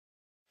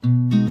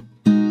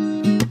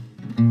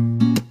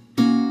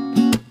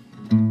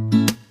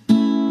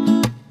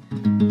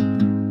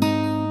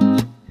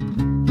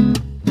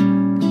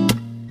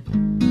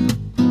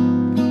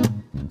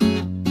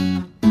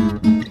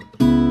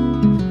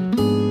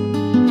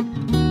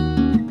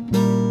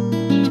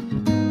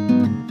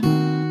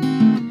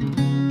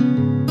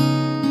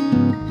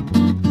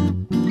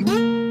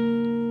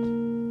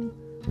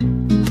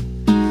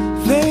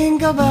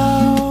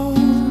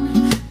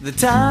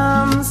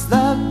times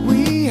that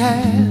we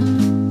had.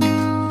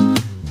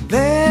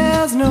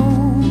 There's no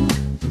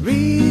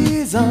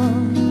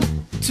reason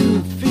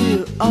to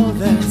feel all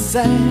that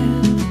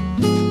sad.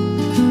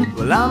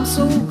 Well, I'm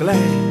so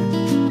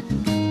glad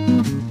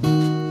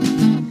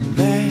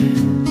that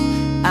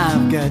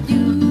I've got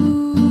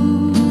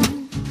you.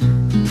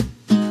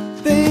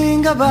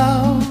 Think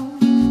about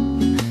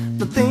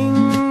the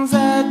things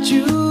that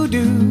you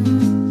do.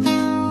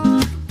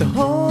 The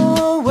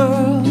whole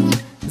world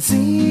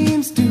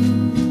seems to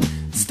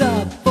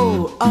stop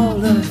for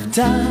all of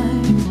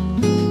time,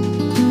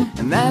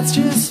 and that's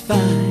just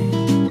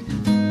fine,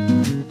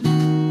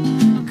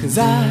 'cause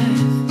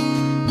I've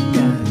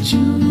got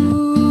you.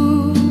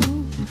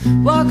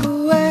 Walk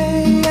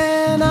away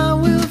and I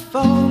will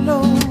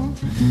follow.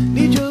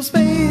 Need your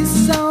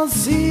space, I'll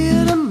see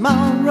you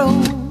tomorrow.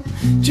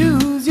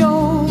 Choose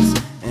yours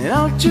and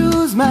I'll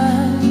choose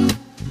mine.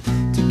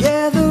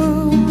 Together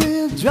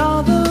we'll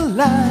draw the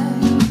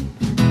line.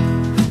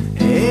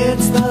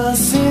 It's the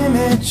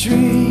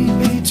symmetry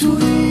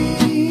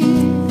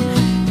between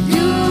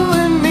you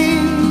and me.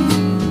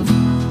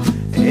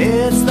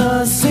 It's the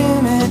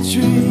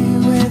symmetry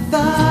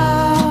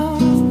without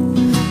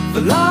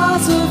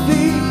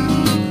philosophy.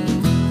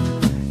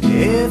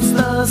 It's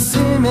the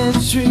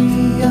symmetry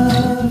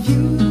of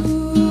you.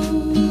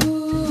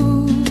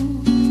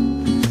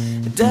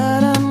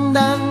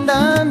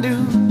 Da-dum-dum-dum-do.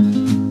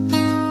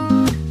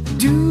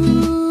 Do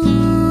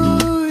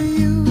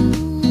you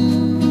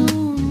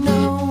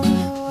know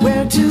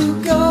where to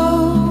go?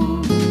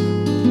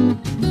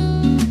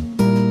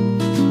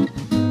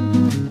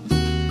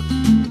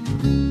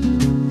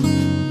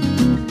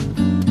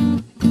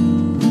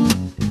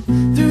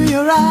 Through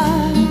your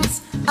eyes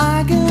I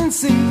can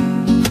see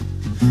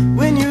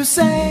when you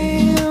say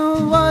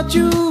what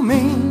you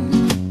mean.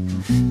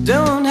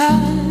 Don't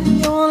hide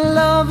your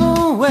love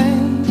away,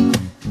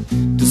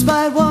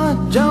 despite what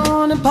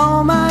John and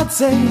Paul might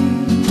say.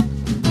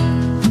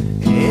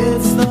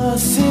 It's the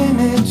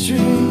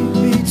symmetry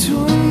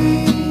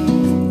between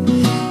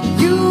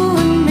you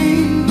and me.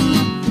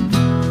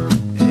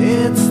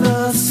 It's the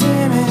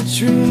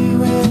symmetry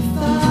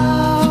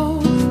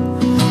without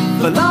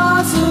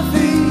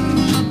philosophy.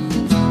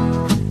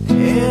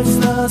 It's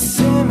the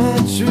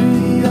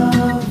symmetry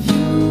of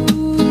you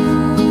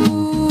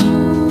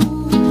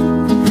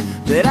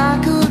that I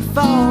could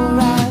fall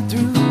right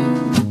through.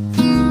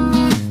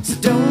 So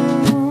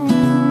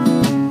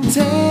don't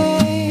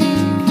take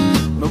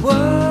my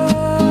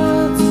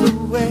words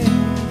away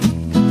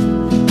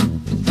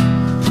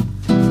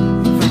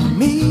from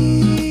me,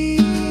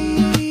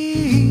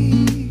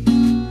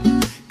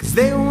 'cause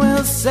they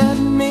will set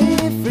me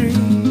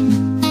free.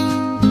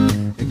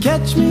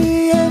 Catch me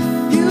if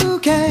you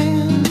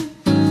can,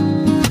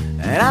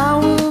 and I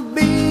will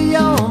be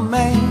your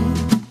man.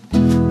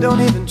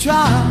 Don't even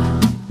try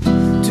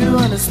to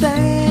understand.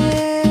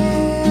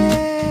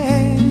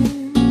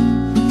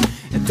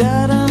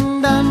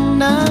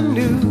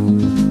 Da-dum-dum-dum-do.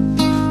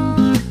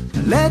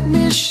 Let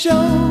me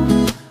show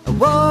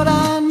what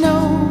I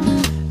know.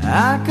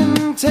 I can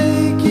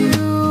take you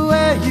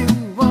where you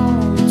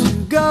want to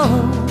go.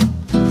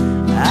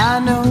 I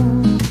know.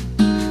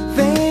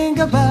 Think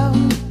about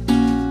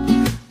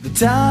the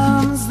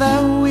times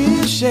that we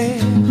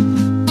shared.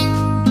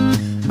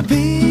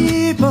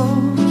 People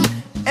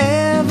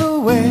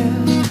everywhere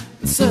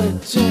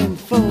searching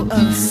for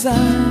a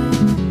sign,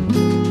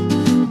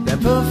 that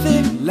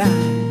perfect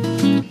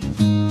line.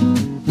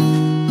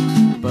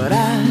 But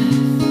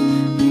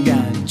I've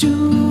got you.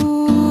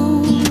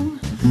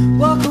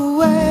 Walk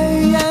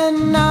away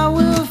and I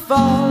will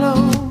follow.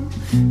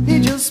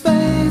 Need your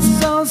space,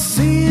 I'll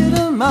see you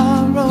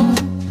tomorrow.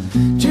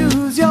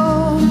 Choose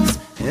yours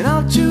and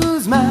I'll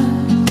choose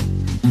mine.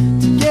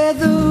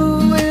 Together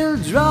we'll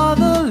draw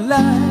the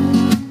line.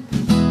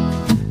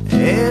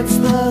 It's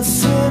the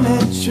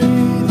symmetry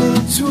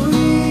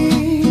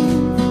between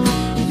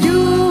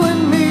you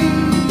and me.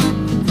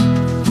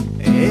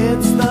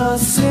 It's the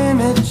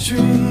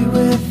symmetry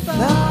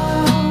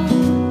without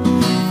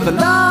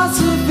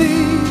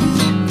philosophy.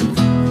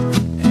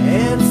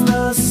 It's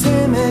the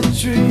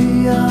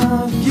symmetry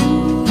of you.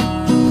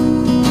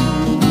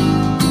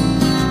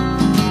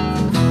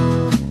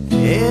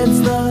 It's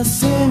the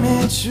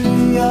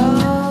symmetry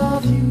of